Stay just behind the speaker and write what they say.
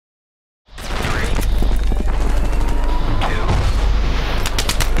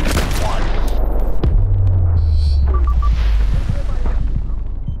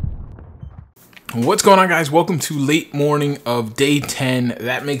What's going on, guys? Welcome to late morning of day 10.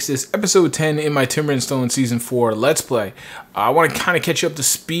 That makes this episode 10 in my Timber and Stone season 4 Let's Play. I want to kind of catch you up to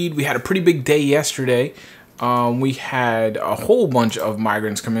speed. We had a pretty big day yesterday. We had a whole bunch of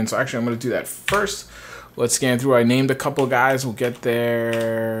migrants come in, so actually I'm going to do that first. Let's scan through. I named a couple of guys. We'll get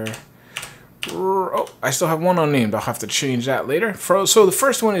there. Oh, I still have one unnamed. I'll have to change that later. So the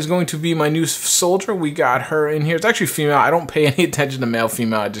first one is going to be my new soldier. We got her in here. It's actually female. I don't pay any attention to male,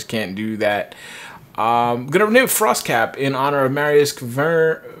 female. I just can't do that. I'm going to name it Frostcap in honor of Marius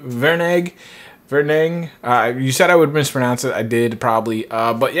Verneg. You said I would mispronounce it. I did, probably.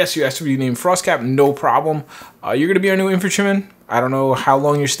 But yes, you asked to be named Frostcap. No problem. You're going to be our new infantryman. I don't know how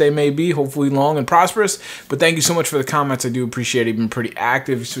long your stay may be. Hopefully long and prosperous. But thank you so much for the comments. I do appreciate it. You've been pretty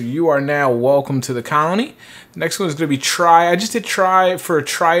active. So you are now welcome to the colony. The next one is going to be Try. I just did Try for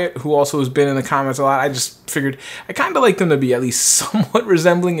Try It, who also has been in the comments a lot. I just figured I kind of like them to be at least somewhat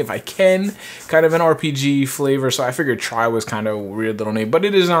resembling, if I can, kind of an RPG flavor. So I figured Try was kind of a weird little name. But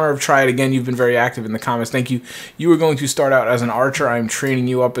it is in honor of Try It. Again, you've been very active in the comments. Thank you. You are going to start out as an archer. I'm training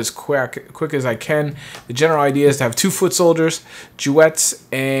you up as quick as I can. The general idea is to have 2 foot soldiers, duets,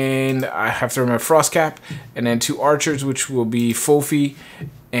 and I have to remember Frostcap, and then 2 archers, which will be Fofi,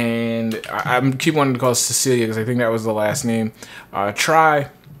 and I keep wanting to call it Cecilia because I think that was the last name. Try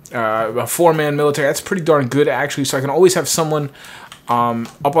a 4-man military. That's pretty darn good, actually, so I can always have someone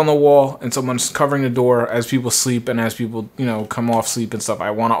up on the wall and someone's covering the door as people sleep and as people, you know, come off sleep and stuff.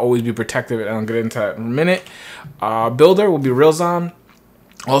 I want to always be protective, and I'll get into that in a minute. Builder will be Rilzan.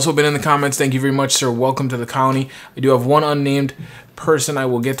 Also been in the comments. Thank you very much, sir. Welcome to the colony. I do have one unnamed person. I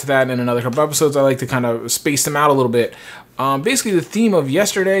will get to that in another couple episodes. I like to kind of space them out a little bit. Basically, the theme of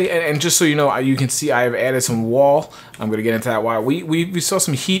yesterday, and just so you know, you can see I have added some wall. I'm going to get into that. Why we saw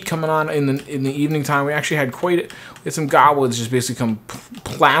some heat coming on in the evening time. We actually had we had some goblins just basically come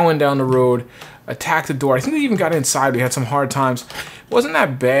plowing down the road, attack the door. I think they even got inside. We had some hard times. It wasn't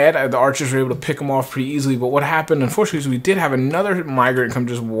that bad. The archers were able to pick them off pretty easily. But what happened, unfortunately, is we did have another migrant come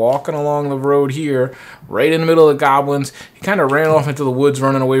just walking along the road here, right in the middle of the goblins. He kind of ran off into the woods,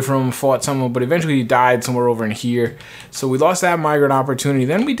 running away from them, fought someone, but eventually he died somewhere over in here. So we lost that migrant opportunity.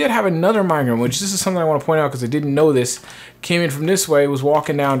 Then we did have another migrant, which this is something I want to point out because I didn't know this. Came in from this way, was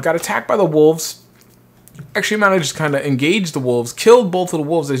walking down, got attacked by the wolves. Actually managed to kind of engage the wolves, killed both of the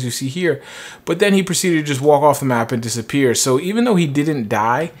wolves as you see here, but then he proceeded to just walk off the map and disappear. So even though he didn't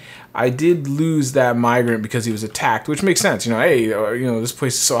die, I did lose that migrant because he was attacked, which makes sense. You know, hey, you know, this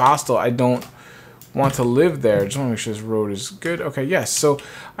place is so hostile, I don't want to live there. Just want to make sure this road is good. Okay, yes. So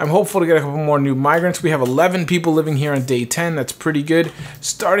I'm hopeful to get a couple more new migrants. We have 11 people living here on day 10. That's pretty good.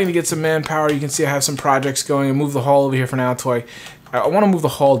 Starting to get some manpower. You can see I have some projects going. I move the hall over here for now until I want to move the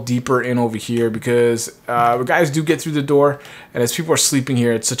hall deeper in over here because guys do get through the door, and as people are sleeping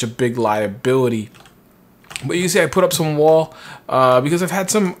here, it's such a big liability. But you see I put up some wall because I've had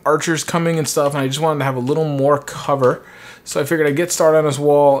some archers coming and stuff, and I just wanted to have a little more cover. So I figured I'd get started on this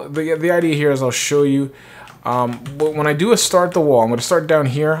wall. The idea here is I'll show you. But when I do start the wall, I'm going to start down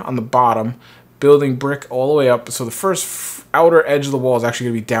here on the bottom, building brick all the way up. So the first outer edge of the wall is actually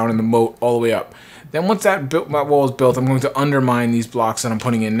going to be down in the moat all the way up. Then once that wall is built, I'm going to undermine these blocks that I'm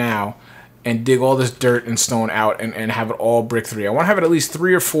putting in now and dig all this dirt and stone out and have it all brick 3. I want to have it at least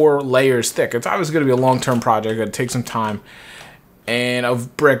 3 or 4 layers thick. It's obviously going to be a long-term project. It's going to take some time and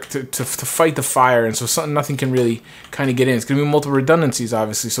of brick to fight the fire, and so nothing can really kind of get in. It's going to be multiple redundancies,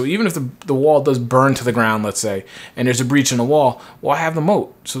 obviously. So even if the wall does burn to the ground, let's say, and there's a breach in the wall, well, I have the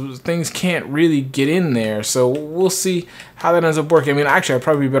moat, so things can't really get in there. So we'll see how that ends up working. I mean, actually, I'd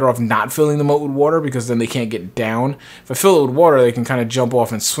probably be better off not filling the moat with water because then they can't get down. If I fill it with water, they can kind of jump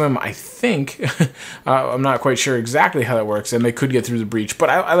off and swim, I think. I'm not quite sure exactly how that works, and they could get through the breach. But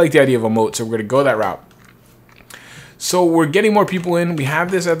I like the idea of a moat, so we're going to go that route. So we're getting more people in. We have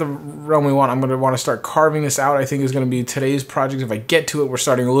this at the realm we want. I'm going to want to start carving this out. I think is going to be today's project. If I get to it, we're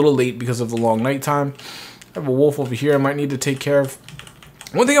starting a little late because of the long night time. I have a wolf over here I might need to take care of.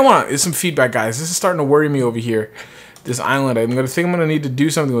 One thing I want is some feedback, guys. This is starting to worry me over here. This island. I'm going to need to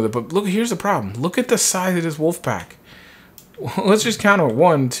do something with it. But look, here's the problem. Look at the size of this wolf pack. Let's just count it.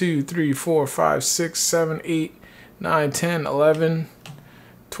 1, 2, 3, 4, 5, 6, 7, 8, 9, 10, 11,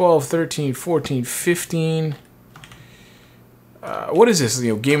 12, 13, 14, 15... what is this?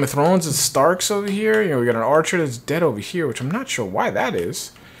 You know, Game of Thrones and Starks over here. You know, we got an archer that's dead over here, which I'm not sure why that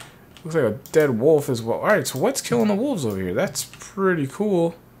is. Looks like a dead wolf as well. All right, so what's killing the wolves over here? That's pretty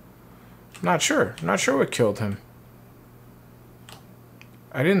cool. Not sure. Not sure what killed him.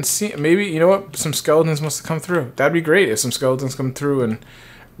 I didn't see. Maybe, you know what? Some skeletons must have come through. That'd be great if some skeletons come through and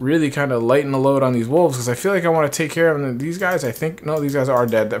really kind of lighten the load on these wolves, because I feel like I want to take care of them. These guys, I think, no, these guys are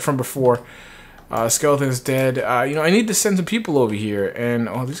dead. That from before. Skeleton's dead. You know, I need to send some people over here. And,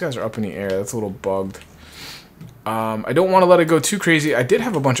 oh, these guys are up in the air. That's a little bugged. I don't want to let it go too crazy. I did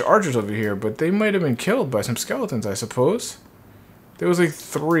have a bunch of archers over here, but they might have been killed by some skeletons, I suppose. There was like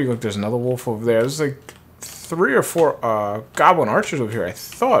 3. Look, there's another wolf over there. There's like 3 or 4 goblin archers over here, I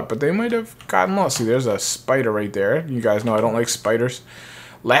thought, but they might have gotten lost. See, there's a spider right there. You guys know I don't like spiders.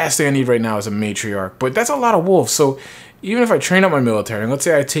 Last thing I need right now is a matriarch, but that's a lot of wolves. So even if I train up my military, and let's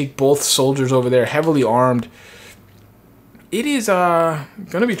say I take both soldiers over there, heavily armed, it is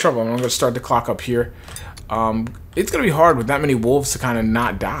gonna be trouble. I'm gonna start the clock up here. It's gonna be hard with that many wolves to kind of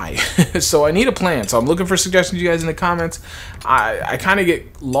not die. So I need a plan. So I'm looking for suggestions, you guys, in the comments. I kind of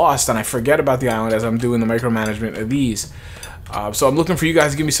get lost and I forget about the island as I'm doing the micromanagement of these. So I'm looking for you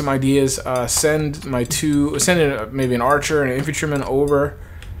guys to give me some ideas. Send in maybe an archer and an infantryman over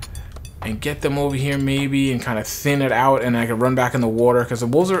and get them over here maybe and kind of thin it out, and I can run back in the water because the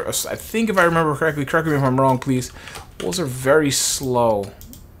wolves are, I think if I remember correctly, correct me if I'm wrong please, wolves are very slow.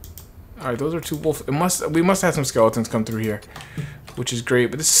 Alright, those are 2 wolves. We must have some skeletons come through here, which is great,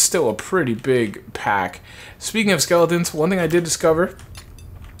 but this is still a pretty big pack. Speaking of skeletons, one thing I did discover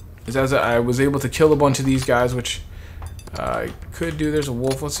is as I was able to kill a bunch of these guys, which I could do. There's a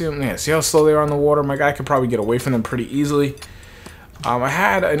wolf. Let's see them. Yeah, see how slow they are on the water? My guy could probably get away from them pretty easily. I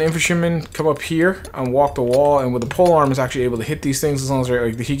had an infantryman come up here and walk the wall, and with the polearm is actually able to hit these things as long as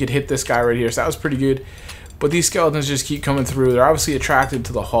like, he could hit this guy right here. So that was pretty good. But these skeletons just keep coming through. They're obviously attracted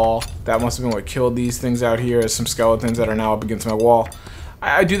to the hall. That must have been what killed these things out here, as some skeletons that are now up against my wall.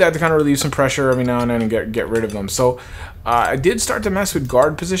 I do that to kind of relieve some pressure every now and then and get rid of them. So I did start to mess with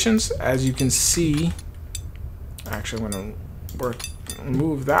guard positions, as you can see. Actually, I'm going to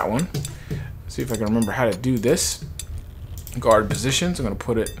remove that one. See if I can remember how to do this. Guard positions. I'm going to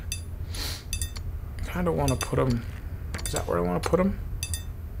put it... I kind of want to put them... Is that where I want to put them?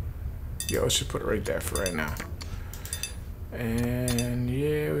 Yeah, let's just put it right there for right now. And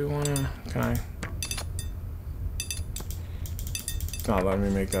yeah, we want to... Can I... It's not letting me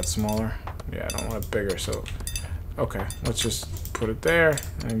make that smaller. Yeah, I don't want it bigger, so... Okay, let's just put it there.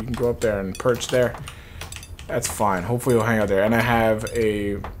 And you can go up there and perch there. That's fine. Hopefully it'll hang out there. And I have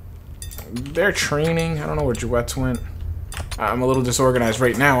a... They're training. I don't know where Duets went. I'm a little disorganized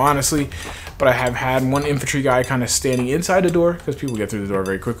right now, honestly. But I have had one infantry guy kind of standing inside the door, because people get through the door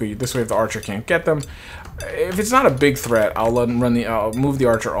very quickly. This way, if the archer can't get them, if it's not a big threat, I'll let them I'll move the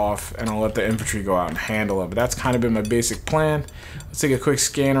archer off, and I'll let the infantry go out and handle them. But that's kind of been my basic plan. Let's take a quick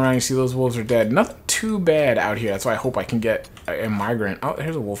scan around. You see those wolves are dead. Nothing too bad out here. That's why I hope I can get a migrant. Oh,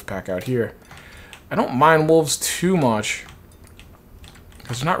 here's a wolf pack out here. I don't mind wolves too much,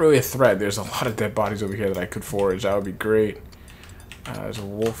 because they're not really a threat. There's a lot of dead bodies over here that I could forage. That would be great. There's a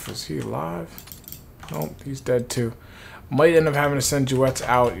wolf. Is he alive? Nope, he's dead too. Might end up having to send Duets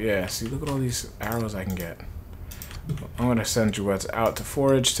out. Yeah, see, look at all these arrows I can get. I'm going to send Duets out to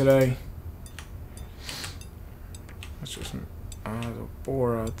forage today. Let's just... there's a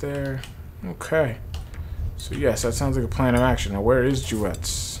boar out there. Okay. So yes, that sounds like a plan of action. Now, where is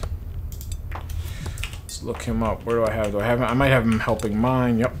Duets? Let's look him up. Where do I have? I might have him helping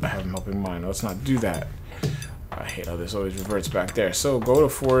mine. Yep, I have him helping mine. Let's not do that. I hate how this always reverts back there. So go to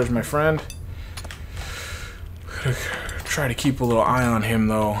forage, my friend. Try to keep a little eye on him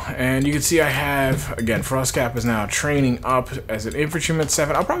though. And you can see I have, again, Frostcap is now training up as an infantryman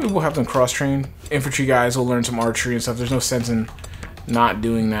 7. I'll probably will have them cross train. Infantry guys will learn some archery and stuff. There's no sense in not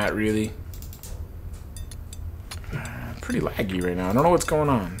doing that really. Pretty laggy right now. I don't know what's going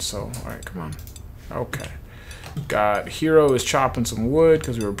on. So, alright, come on. Okay. Got Hero is chopping some wood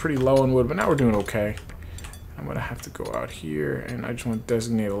because we were pretty low on wood, but now we're doing okay. I'm going to have to go out here, and I just want to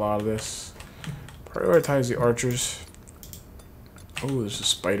designate a lot of this. Prioritize the archers. Oh, there's a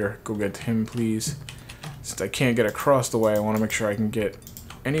spider. Go get him, please. Since I can't get across the way, I want to make sure I can get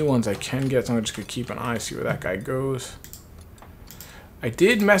any ones I can get, so I'm just going to keep an eye, see where that guy goes. I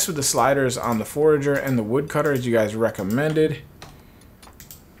did mess with the sliders on the forager and the woodcutter, as you guys recommended.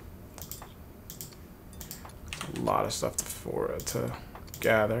 A lot of stuff to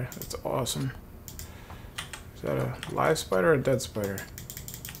gather. That's awesome. Is that a live spider or a dead spider?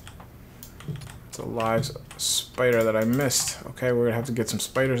 It's a live spider that I missed. Okay, we're gonna have to get some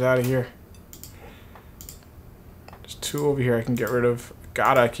spiders out of here. There's 2 over here I can get rid of.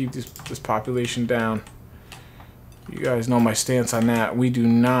 Gotta keep this population down. You guys know my stance on that. We do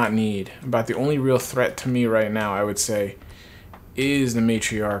not need. About the only real threat to me right now, I would say, is the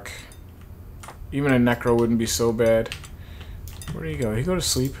matriarch. Even a necro wouldn't be so bad. Where did he go? Did he go to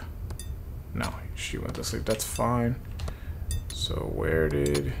sleep? No, she went to sleep. That's fine. So where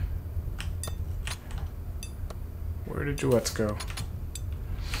did Duets go?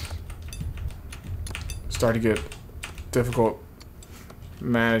 start to get difficult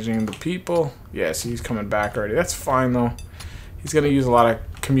managing the people. Yes, he's coming back already. That's fine though. He's gonna use a lot of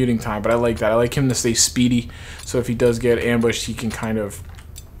commuting time, but I like that. I like him to stay speedy, so if he does get ambushed, he can kind of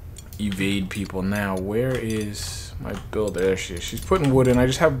evade people. Now, where is my builder? There she is. She's putting wood in. I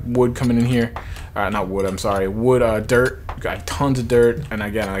just have wood coming in here. Not wood, I'm sorry. Wood, dirt. Got tons of dirt. And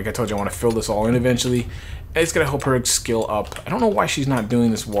again, like I told you, I want to fill this all in eventually. And it's going to help her skill up. I don't know why she's not doing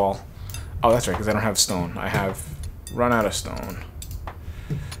this wall. Oh, that's right, because I don't have stone. I have run out of stone.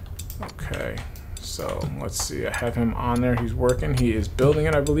 Okay, so let's see. I have him on there. He's working. He is building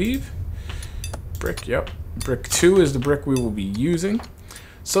it, I believe. Brick, yep. Brick 2 is the brick we will be using.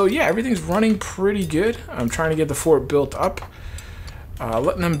 So yeah, everything's running pretty good. I'm trying to get the fort built up.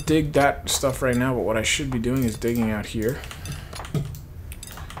 Letting them dig that stuff right now, but what I should be doing is digging out here.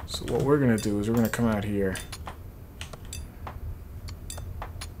 So what we're going to do is we're going to come out here. I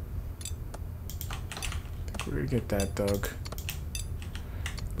think we're going to get that dug.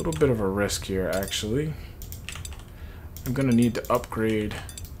 A little bit of a risk here, actually. I'm going to need to upgrade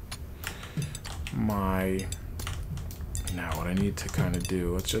my... Now what I need to kind of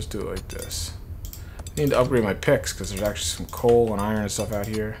do, let's just do it like this. I need to upgrade my picks because there's actually some coal and iron and stuff out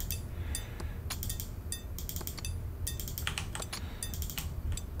here.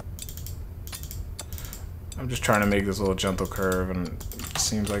 I'm just trying to make this little gentle curve, and it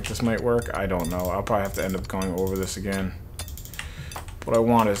seems like this might work. I don't know. I'll probably have to end up going over this again. What I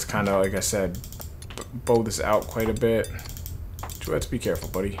want is kind of, like I said, bow this out quite a bit. Let's be careful,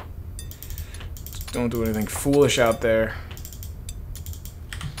 buddy. Don't do anything foolish out there.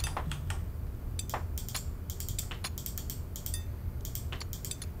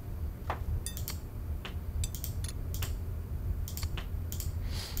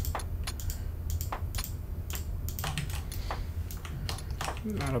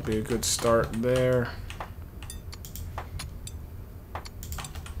 That'll be a good start there.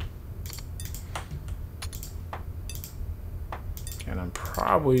 And I'm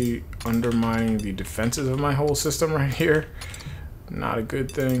probably undermining the defenses of my whole system right here. Not a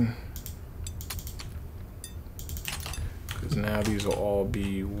good thing. Because now these will all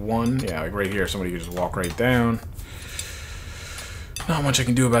be one. Yeah, like right here, somebody can just walk right down. Not much I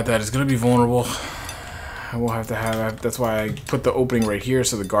can do about that. It's going to be vulnerable. I will have to have, that's why I put the opening right here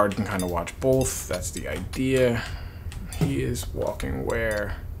so the guard can kind of watch both. That's the idea. He is walking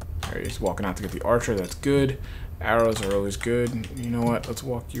where? There he is, walking out to get the archer. That's good. Arrows are always good. You know what? Let's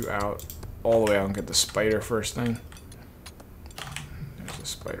walk you out all the way out and get the spider first thing. There's a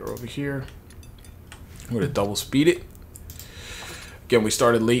spider over here. I'm going to double speed it. Again, we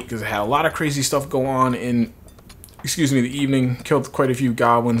started late because I had a lot of crazy stuff go on in, excuse me, the evening. Killed quite a few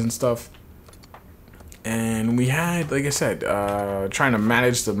goblins and stuff. And we had, like I said, trying to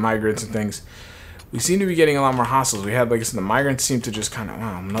manage the migrants and things. We seem to be getting a lot more hostiles. We had, like I said, the migrants seem to just kind of,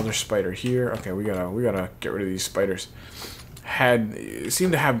 wow, another spider here. Okay, we gotta get rid of these spiders.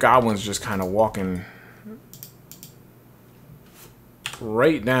 Seemed to have goblins just kind of walking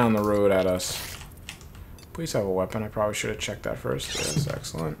right down the road at us. Please have a weapon. I probably should have checked that first. Yes,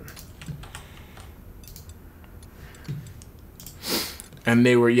 excellent. And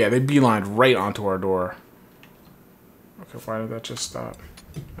they were, yeah, they beelined right onto our door. Okay, why did that just stop?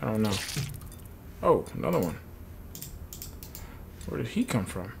 I don't know. Oh, another one. Where did he come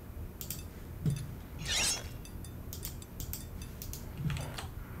from?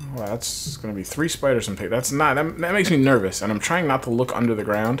 Well, that's gonna be 3 spiders and pig. That's not, that makes me nervous, and I'm trying not to look under the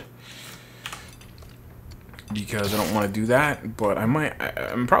ground because I don't want to do that. But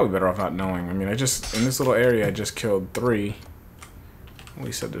I'm probably better off not knowing. I mean, in this little area, I just killed 3.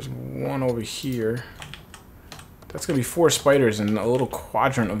 We said there's one over here. That's gonna be 4 spiders in a little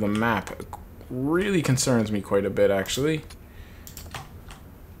quadrant of the map. It really concerns me quite a bit, actually.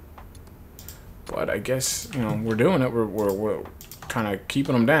 But I guess, you know, we're doing it. We're kind of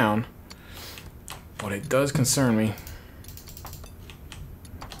keeping them down. But it does concern me.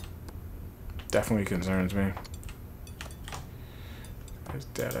 Definitely concerns me. That's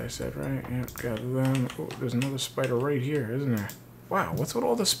dead, I said, right? Yep, got them. Oh, there's another spider right here, isn't there? Wow, what's with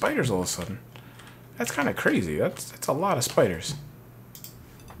all the spiders all of a sudden? That's kind of crazy. That's a lot of spiders.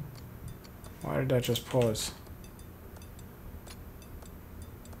 Why did that just pause?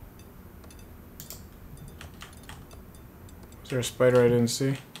 Was there a spider I didn't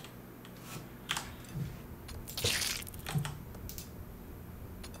see?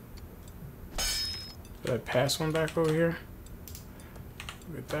 Did I pass one back over here?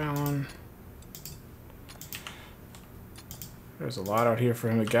 Look at that one. There's a lot out here for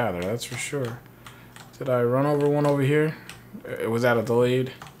him to gather, that's for sure. Did I run over one over here? It was at a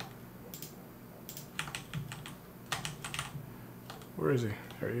delayed. Where is he?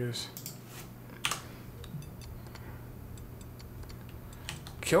 There he is.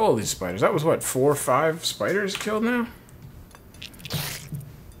 Kill all these spiders. That was what, 4 or 5 spiders killed now?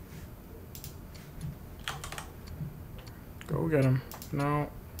 Go get him.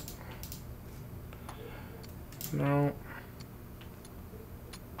 No. No.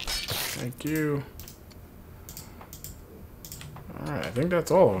 Thank you. Alright, I think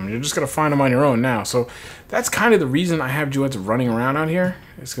that's all of them. You're just going to find them on your own now. So that's kind of the reason I have Jouettes running around out here.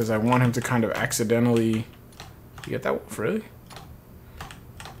 Is because I want him to kind of accidentally... You get that wolf, really?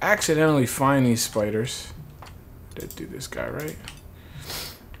 Accidentally find these spiders. Did do this guy, right?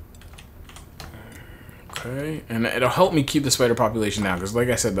 Okay, and it'll help me keep the spider population down. Because like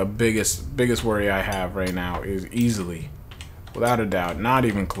I said, the biggest worry I have right now is easily, without a doubt, not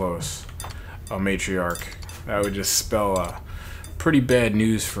even close, a matriarch. That would just spell pretty bad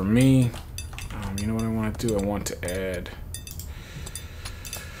news for me. You know what I want to do? I want to add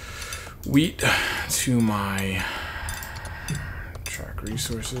wheat to my track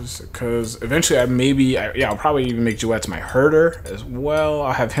resources, because eventually I'll probably even make Jouettes my herder as well.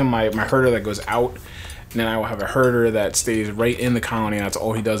 I'll have him my herder that goes out, and then I will have a herder that stays right in the colony, and that's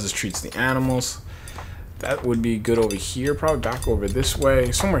all he does is treats the animals. That would be good over here, probably back over this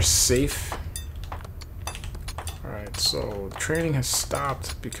way, somewhere safe. Alright, so training has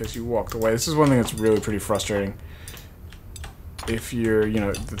stopped because you walked away. This is one thing that's really pretty frustrating. If you're, you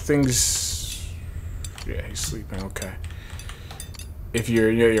know, the things... Yeah, he's sleeping, okay. If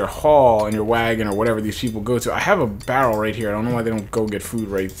you're, you know, your haul and your wagon or whatever these people go to... I have a barrel right here. I don't know why they don't go get food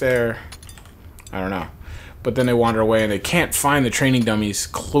right there. I don't know. But then they wander away and they can't find the training dummies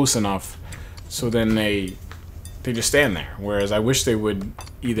close enough. So then they just stand there. Whereas I wish they would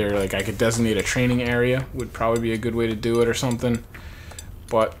either, like, I could designate a training area. Would probably be a good way to do it or something.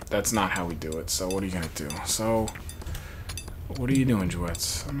 But that's not how we do it. So what are you going to do? So... What are you doing,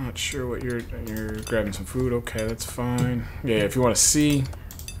 Jouettes? I'm not sure what you're grabbing some food. Okay, that's fine. Yeah, if you want to see,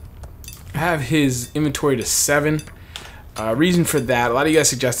 I have his inventory to 7. Reason for that, a lot of you guys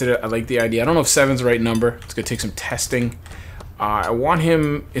suggested it. I like the idea. I don't know if 7's the right number. It's going to take some testing. I want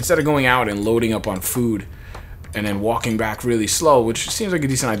him, instead of going out and loading up on food and then walking back really slow, which seems like a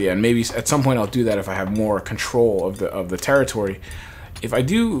decent idea, and maybe at some point I'll do that if I have more control of the territory. If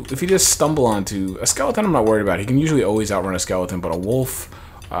he does stumble onto a skeleton, I'm not worried about it. He can usually always outrun a skeleton, but a wolf,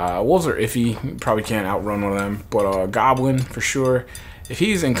 wolves are iffy. You probably can't outrun one of them, but a goblin for sure. If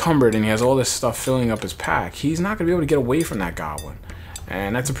he's encumbered and he has all this stuff filling up his pack, he's not going to be able to get away from that goblin,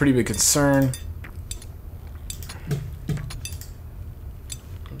 and that's a pretty big concern.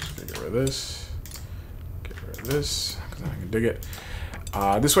 Let's get rid of this. Get rid of this because I can dig it.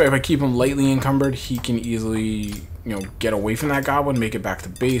 This way, if I keep him lightly encumbered, he can easily, you know, get away from that goblin, make it back to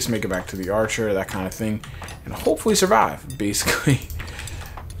base, make it back to the archer, that kind of thing, and hopefully survive, basically.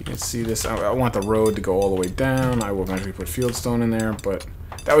 You can see this. I want the road to go all the way down. I will eventually put fieldstone in there, but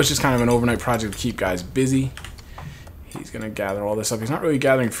that was just kind of an overnight project to keep guys busy. He's going to gather all this up. He's not really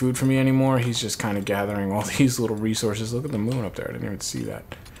gathering food for me anymore. He's just kind of gathering all these little resources. Look at the moon up there. I didn't even see that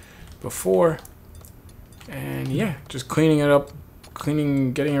before. And yeah, just cleaning it up.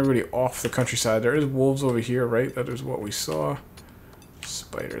 Getting everybody off the countryside. There is wolves over here, right? That is what we saw.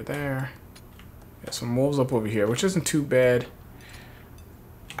 Spider there. Yeah, some wolves up over here, which isn't too bad.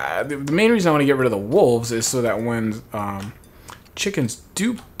 The main reason I want to get rid of the wolves is so that when chickens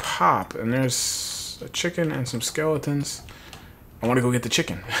do pop, and there's a chicken and some skeletons, I want to go get the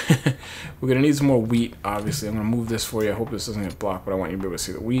chicken. We're going to need some more wheat, obviously. I'm going to move this for you. I hope this doesn't get blocked, but I want you to be able to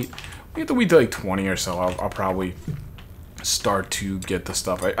see the wheat. We get the wheat to like 20 or so. I'll probably start to get the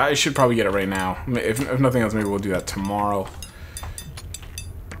stuff. I should probably get it right now. If nothing else, maybe we'll do that tomorrow.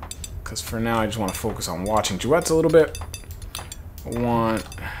 Because for now, I just want to focus on watching Jouettes a little bit. I want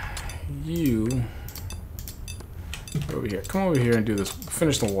you over here. Come over here and do this.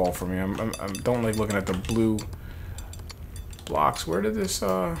 Finish the wall for me. I don't like looking at the blue blocks. Where did this...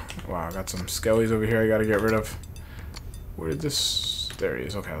 Wow, I got some skellies over here I got to get rid of. Where did this... There he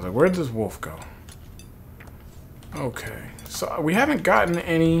is. Okay, I was like, where did this wolf go? Okay, so we haven't gotten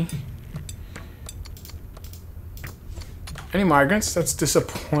any migrants. That's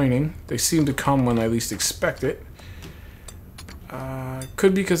disappointing. They seem to come when I least expect it.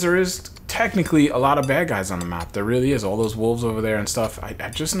 Could be because there is technically a lot of bad guys on the map. There really is. All those wolves over there and stuff.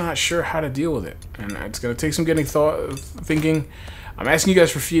 I'm just not sure how to deal with it. And it's going to take some thinking. I'm asking you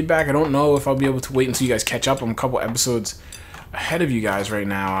guys for feedback. I don't know if I'll be able to wait until you guys catch up. I'm a couple episodes ahead of you guys right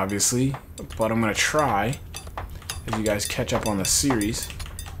now, obviously. But I'm going to try as you guys catch up on the series.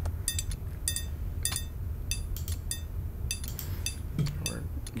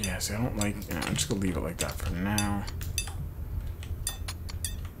 Yeah, see, I don't like... I'm just going to leave it like that for now.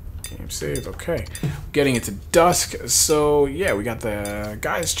 Game saved. Okay. Getting into dusk. So, yeah, we got the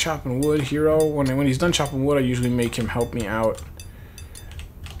guys chopping wood. Hero. When he's done chopping wood, I usually make him help me out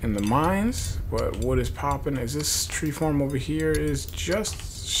in the mines. But wood is popping. Is this tree farm over here is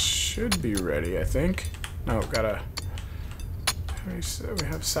just... should be ready, I think. No, gotta... we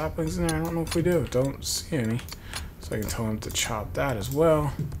have saplings in there. I don't know if we do. Don't see any. So I can tell him to chop that as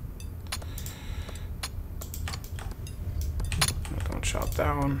well. Don't chop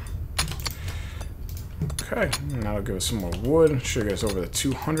that one. Okay, and that'll give us some more wood. Should get us over the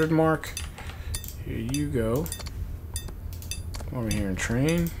 200 mark. Here you go. Come over here and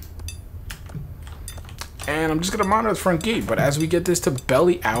train. And I'm just gonna monitor the front gate, but as we get this to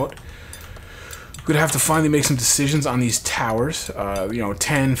belly out, we're gonna have to finally make some decisions on these towers. You know,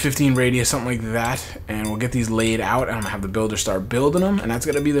 10, 15 radius, something like that, and we'll get these laid out, and I'm gonna have the builder start building them, and that's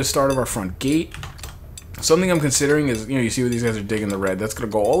gonna be the start of our front gate. Something I'm considering is, you know, you see what these guys are digging the red. That's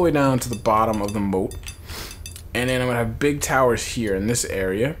gonna go all the way down to the bottom of the moat, and then I'm gonna have big towers here in this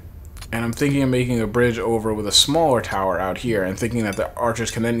area. And I'm thinking of making a bridge over with a smaller tower out here, and thinking that the archers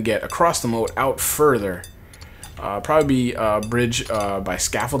can then get across the moat out further. Probably be a bridge by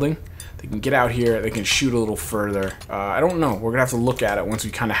scaffolding. They can get out here, they can shoot a little further. I don't know. We're gonna have to look at it once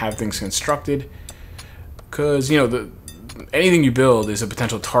we kind of have things constructed. Because, you know, anything you build is a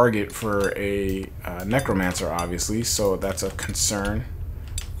potential target for a necromancer, obviously, so that's a concern.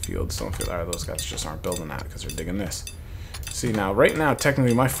 Field, stone field. Alright, those guys just aren't building that because they're digging this. See, now, right now,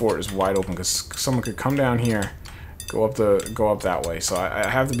 technically my fort is wide open because someone could come down here, go up that way. So I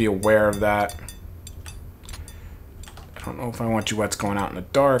have to be aware of that. I don't know if I want Jouette's going out in the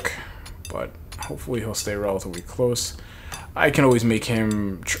dark, but hopefully he'll stay relatively close. I can always make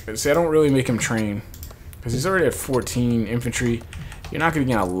him... See, I don't really make him train because he's already at 14 infantry. You're not going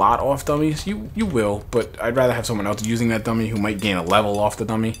to gain a lot off dummies. You will, but I'd rather have someone else using that dummy who might gain a level off the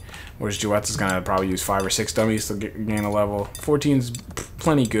dummy. Whereas Jouette's is going to probably use 5 or 6 dummies to gain a level. 14's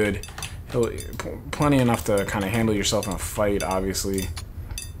plenty good. Plenty enough to kind of handle yourself in a fight, obviously.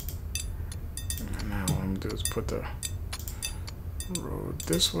 And now what I'm going to do is put the road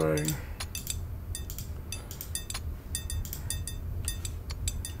this way.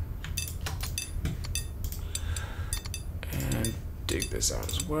 And dig this out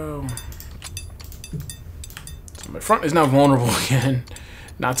as well. So my front is now vulnerable again.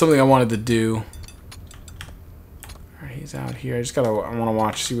 Not something I wanted to do. Alright, he's out here. I want to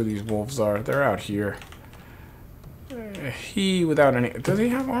watch, see where these wolves are. They're out here. He, without any... Does he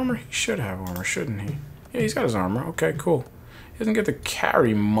have armor? He should have armor, shouldn't he? Yeah, he's got his armor. Okay, cool. He doesn't get to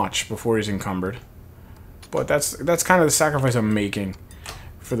carry much before he's encumbered. But that's kind of the sacrifice I'm making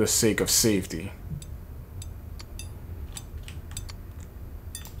for the sake of safety.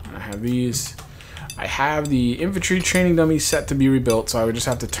 I have these. I have the infantry training dummy set to be rebuilt, so I would just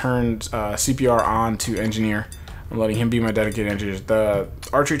have to turn CPR on to engineer. I'm letting him be my dedicated engineer. The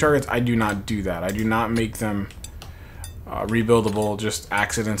archery targets, I do not do that. I do not make them rebuildable. Just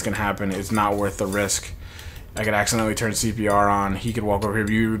accidents can happen. It's not worth the risk. I could accidentally turn CPR on. He could walk over here,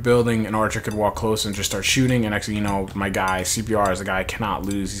 be rebuilding. An archer could walk close and just start shooting. And actually, you know, my guy, CPR is a guy I cannot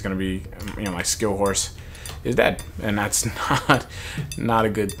lose. He's going to be, you know, my skill horse is dead, and that's not a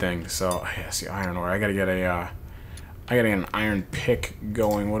good thing. So yeah, see, iron ore. I gotta get an iron pick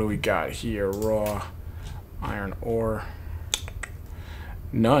going. What do we got here? Raw iron ore.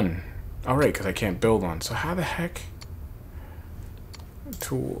 None. All right, because I can't build one. So how the heck?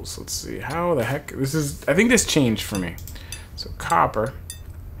 Tools. Let's see. How the heck? This is. I think this changed for me. So copper,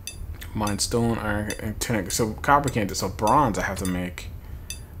 mine stone, iron, and tin. So copper can't do. So bronze I have to make.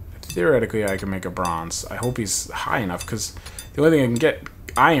 Theoretically, I can make a bronze. I hope he's high enough, because the only thing I can get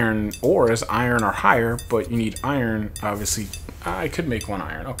iron ore is iron or higher, but you need iron, obviously. I could make one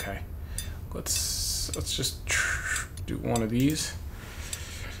iron. Okay. Let's just do one of these.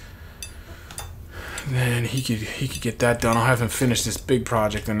 Then he could get that done. I'll have him finish this big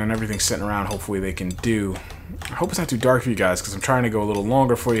project, and then everything's sitting around, hopefully they can do. I hope it's not too dark for you guys, because I'm trying to go a little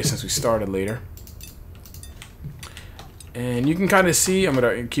longer for you since we started later. And you can kind of see, I'm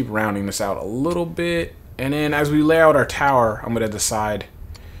going to keep rounding this out a little bit. And then as we lay out our tower, I'm going to decide,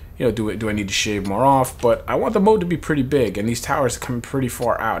 you know, do I need to shave more off? But I want the moat to be pretty big, and these towers to come pretty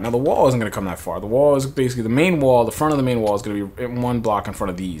far out. Now, the wall isn't going to come that far. The wall is basically the main wall. The front of the main wall is going to be one block in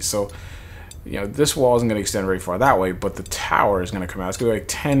front of these. So, you know, this wall isn't going to extend very far that way, but the tower is going to come out. It's going to be like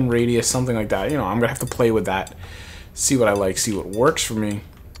 10 radius, something like that. You know, I'm going to have to play with that, see what I like, see what works for me.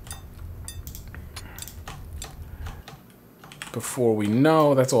 Before we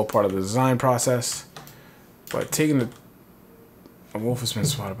know, that's all part of the design process. But taking the... A wolf has been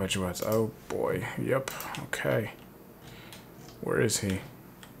spotted by Jouette's. Oh boy. Yep. Okay. Where is he?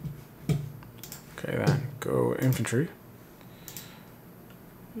 Okay, then go infantry.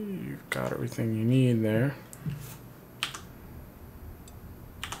 You've got everything you need there.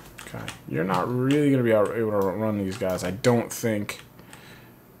 Okay, you're not really going to be able to run these guys, I don't think.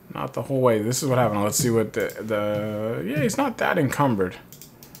 Not the whole way. This is what happened. Let's see what yeah, he's not that encumbered.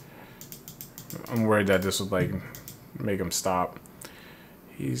 I'm worried that this would, like, make him stop.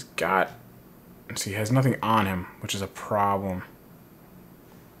 He's got... See, he has nothing on him, which is a problem.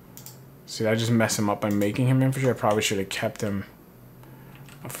 See, I just messed him up by making him infantry. I probably should have kept him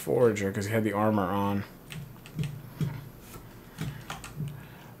a forager because he had the armor on.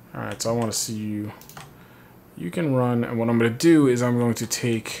 Alright, so I want to see you. You can run, and what I'm going to do is I'm going to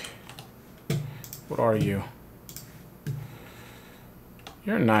take... What are you?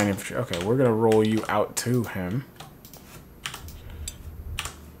 You're a 9 infantry. Okay, we're going to roll you out to him.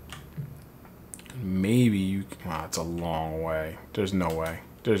 Maybe you... Wow, it's a long way. There's no way.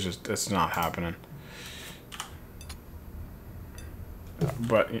 There's just... It's not happening.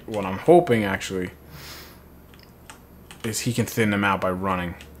 But what I'm hoping, actually, is he can thin them out by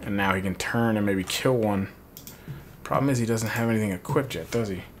running. And now he can turn and maybe kill one. Problem is he doesn't have anything equipped yet, does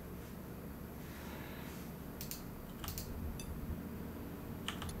he?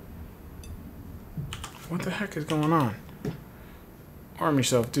 What the heck is going on? Arm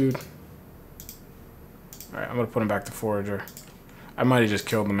yourself, dude. Alright, I'm gonna put him back to forager. I might have just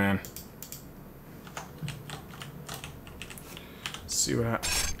killed the man. Let's see what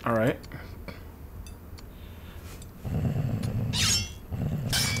happens. Alright.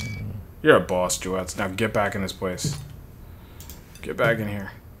 You're a boss, Joets. Now get back in this place. Get back in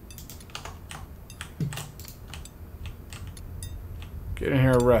here. Get in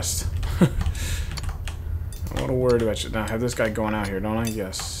here and rest. I'm a little worried about you. Now, I have this guy going out here, don't I?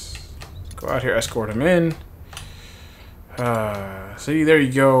 Yes. Go out here, escort him in. See, there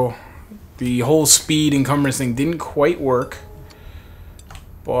you go. The whole speed encumbrance thing didn't quite work.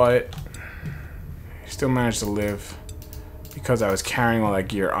 But he still managed to live. Because I was carrying all that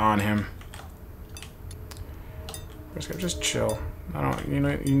gear on him. Just chill. I don't. You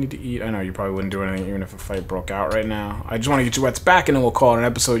know, you need to eat. I know you probably wouldn't do anything even if a fight broke out right now. I just want to get you wets back, and then we'll call it an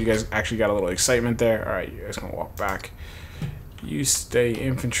episode. You guys actually got a little excitement there. All right, you guys gonna walk back. You stay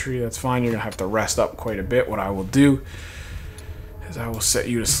infantry. That's fine. You're gonna have to rest up quite a bit. What I will do is I will set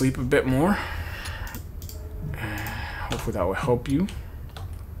you to sleep a bit more. Hopefully that will help you.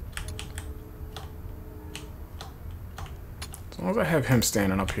 As long as I have him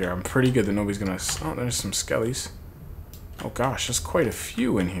standing up here, I'm pretty good that nobody's gonna... Oh, there's some skellies. Oh gosh, there's quite a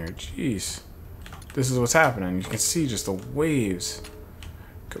few in here. Jeez. This is what's happening. You can see just the waves.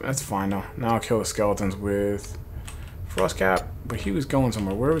 That's fine though. Now I'll kill the skeletons with Frostcap. But he was going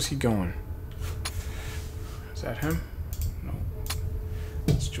somewhere. Where was he going? Is that him? No.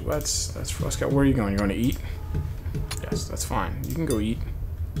 That's Jouettes. That's Frostcap. Where are you going? You're going to eat? Yes, that's fine. You can go eat.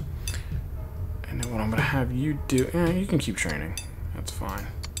 And then what I'm going to have you do... you can keep training. That's fine.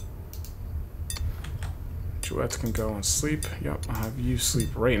 Jouettes can go and sleep. Yep, I'll have you sleep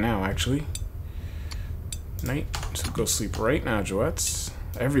right now, actually. Night. So go sleep right now, Jouettes.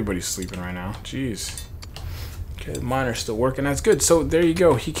 Everybody's sleeping right now. Jeez. Okay, mine are still working. That's good. So there you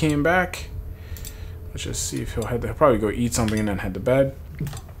go. He came back. Let's just see if he'll probably go eat something and then head to bed.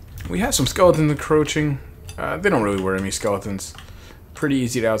 We have some skeletons encroaching. They don't really worry me, skeletons. Pretty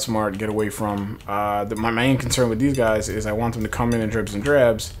easy to outsmart, get away from. My main concern with these guys is I want them to come in dribs and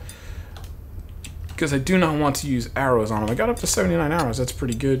drabs. Because I do not want to use arrows on him. I got up to 79 arrows. That's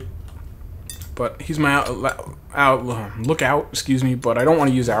pretty good. But he's my lookout, excuse me. But I don't want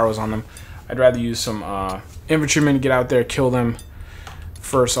to use arrows on them. I'd rather use some infantrymen to get out there, kill them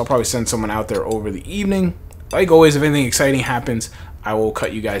first. I'll probably send someone out there over the evening. Like always, if anything exciting happens, I will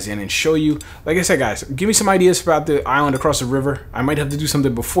cut you guys in and show you. Like I said, guys, give me some ideas about the island across the river. I might have to do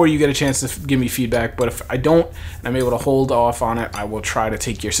something before you get a chance to give me feedback, but if I don't and I'm able to hold off on it, I will try to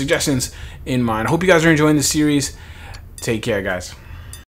take your suggestions in mind. I hope you guys are enjoying the series. Take care, guys.